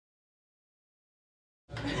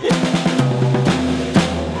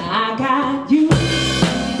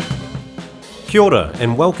Kia ora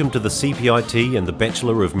and welcome to the CPIT and the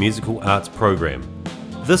Bachelor of Musical Arts program.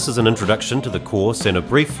 This is an introduction to the course and a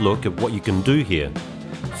brief look at what you can do here.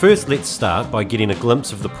 First, let's start by getting a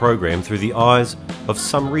glimpse of the program through the eyes of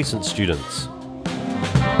some recent students.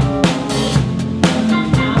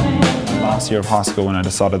 Last year of high school, when I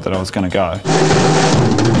decided that I was going to go,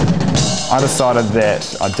 I decided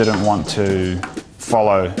that I didn't want to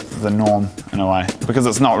follow the norm in a way, because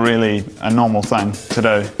it's not really a normal thing to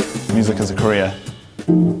do, music as a career.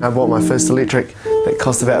 I bought my first electric that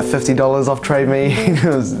cost about $50 off Trade Me. It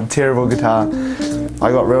was a terrible guitar.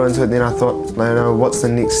 I got real into it, then I thought, no, what's the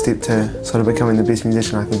next step to sort of becoming the best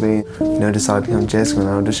musician I can be? Decided to become jazz school,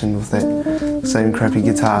 and I auditioned with that same crappy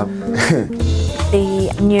guitar.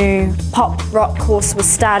 The new pop rock course was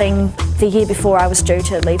starting the year before I was due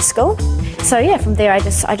to leave school. So yeah, from there I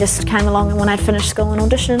just came along, and when I'd finished school and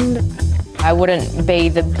auditioned. I wouldn't be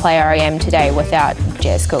the player I am today without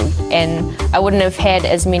jazz school, and I wouldn't have had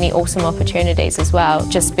as many awesome opportunities as well.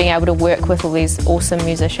 Just being able to work with all these awesome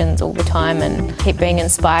musicians all the time and keep being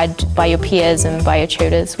inspired by your peers and by your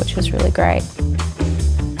tutors, which was really great.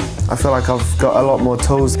 I feel like I've got a lot more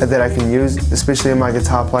tools that I can use, especially in my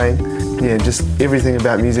guitar playing. Yeah, just everything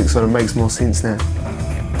about music sort of makes more sense now.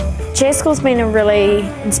 Jazz school's been a really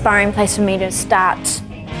inspiring place for me to start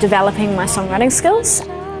developing my songwriting skills.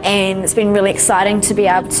 And it's been really exciting to be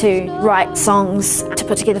able to write songs to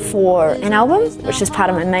put together for an album, which is part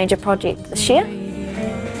of my major project this year.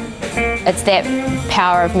 It's that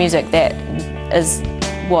power of music that is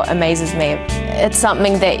what amazes me. It's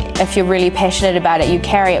something that if you're really passionate about it, you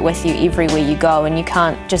carry it with you everywhere you go, and you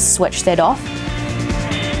can't just switch that off.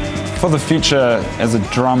 For the future, as a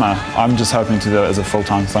drummer, I'm just hoping to do it as a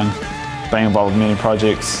full-time thing. Being involved in many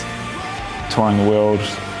projects, touring the world,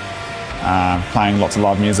 playing lots of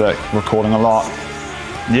live music, recording a lot.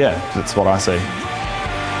 Yeah, that's what I see.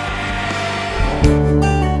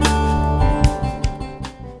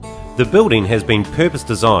 The building has been purpose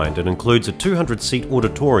designed and includes a 200-seat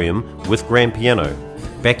auditorium with grand piano,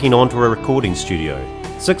 backing onto a recording studio,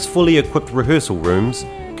 6 fully equipped rehearsal rooms,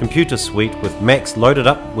 computer suite with Macs loaded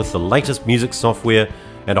up with the latest music software,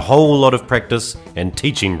 and a whole lot of practice and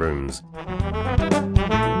teaching rooms.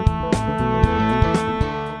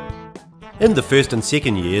 In the first and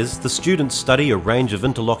second years, the students study a range of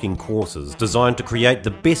interlocking courses designed to create the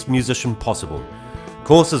best musician possible.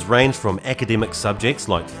 Courses range from academic subjects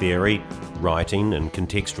like theory, writing and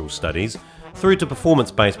contextual studies, through to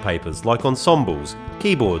performance-based papers like ensembles,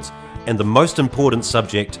 keyboards, and the most important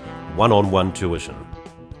subject, one-on-one tuition.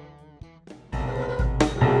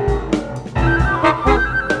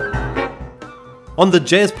 On the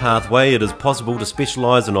jazz pathway, it is possible to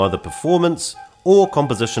specialise in either performance or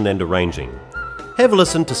composition and arranging. Have a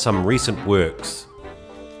listen to some recent works.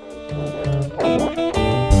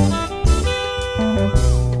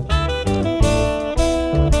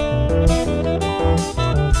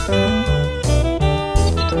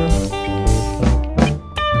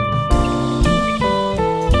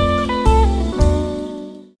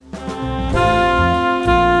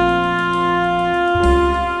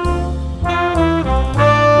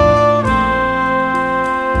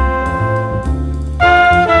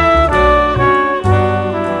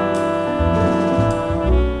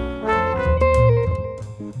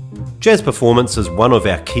 Jazz performance is one of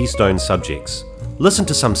our keystone subjects. Listen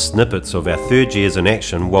to some snippets of our third years in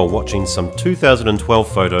action while watching some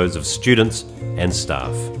 2012 photos of students and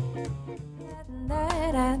staff.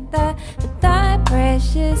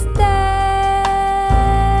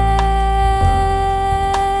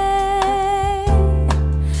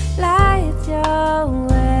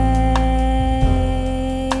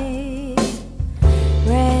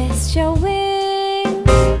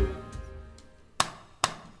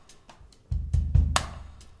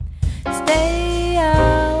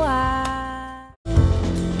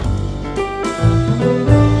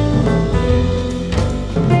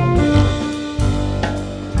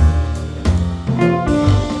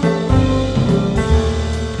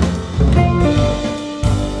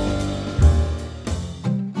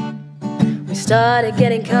 Started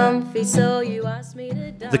getting comfy, so you asked me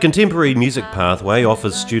to dance. The contemporary music pathway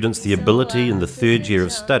offers students the ability in the third year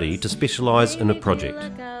of study to specialise in a project.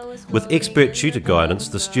 With expert tutor guidance,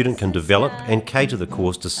 the student can develop and cater the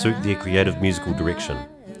course to suit their creative musical direction.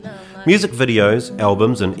 Music videos,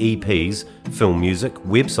 albums and EPs, film music,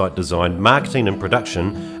 website design, marketing and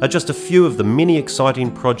production are just a few of the many exciting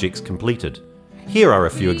projects completed. Here are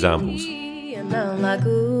a few examples.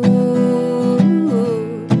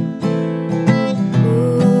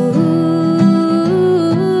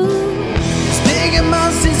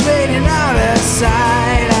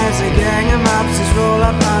 As a gang of mobsters roll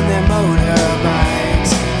up on their motorbikes.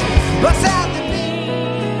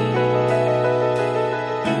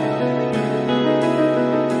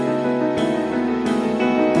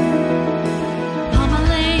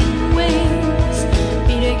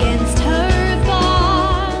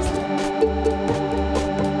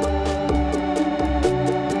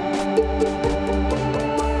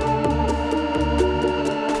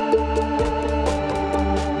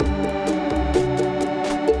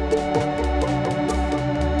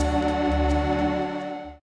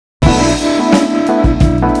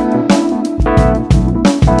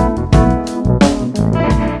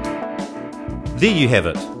 There you have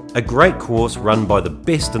it, a great course run by the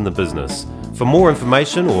best in the business. For more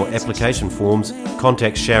information or application forms,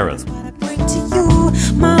 contact Sharon.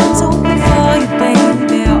 Mine's open for you,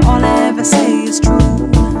 baby. All I ever say